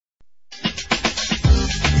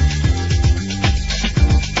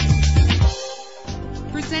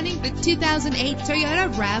2008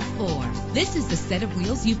 Toyota RAV4. This is the set of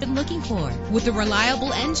wheels you've been looking for, with a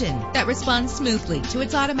reliable engine that responds smoothly to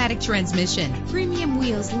its automatic transmission. Premium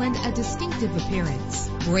wheels lend a distinctive appearance.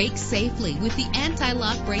 Brake safely with the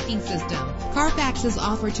anti-lock braking system. Carfax is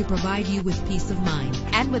offered to provide you with peace of mind.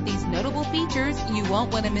 And with these notable features, you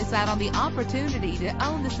won't want to miss out on the opportunity to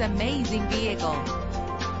own this amazing vehicle.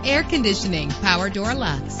 Air conditioning, power door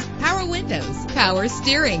locks, power windows, power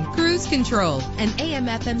steering, cruise control, and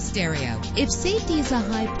AM/FM stereo. If safety is a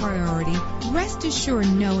high priority, rest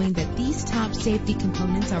assured knowing that these top safety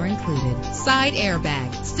components are included. Side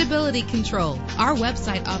airbag, stability control. Our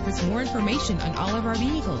website offers more information on all of our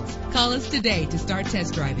vehicles. Call us today to start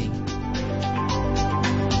test driving.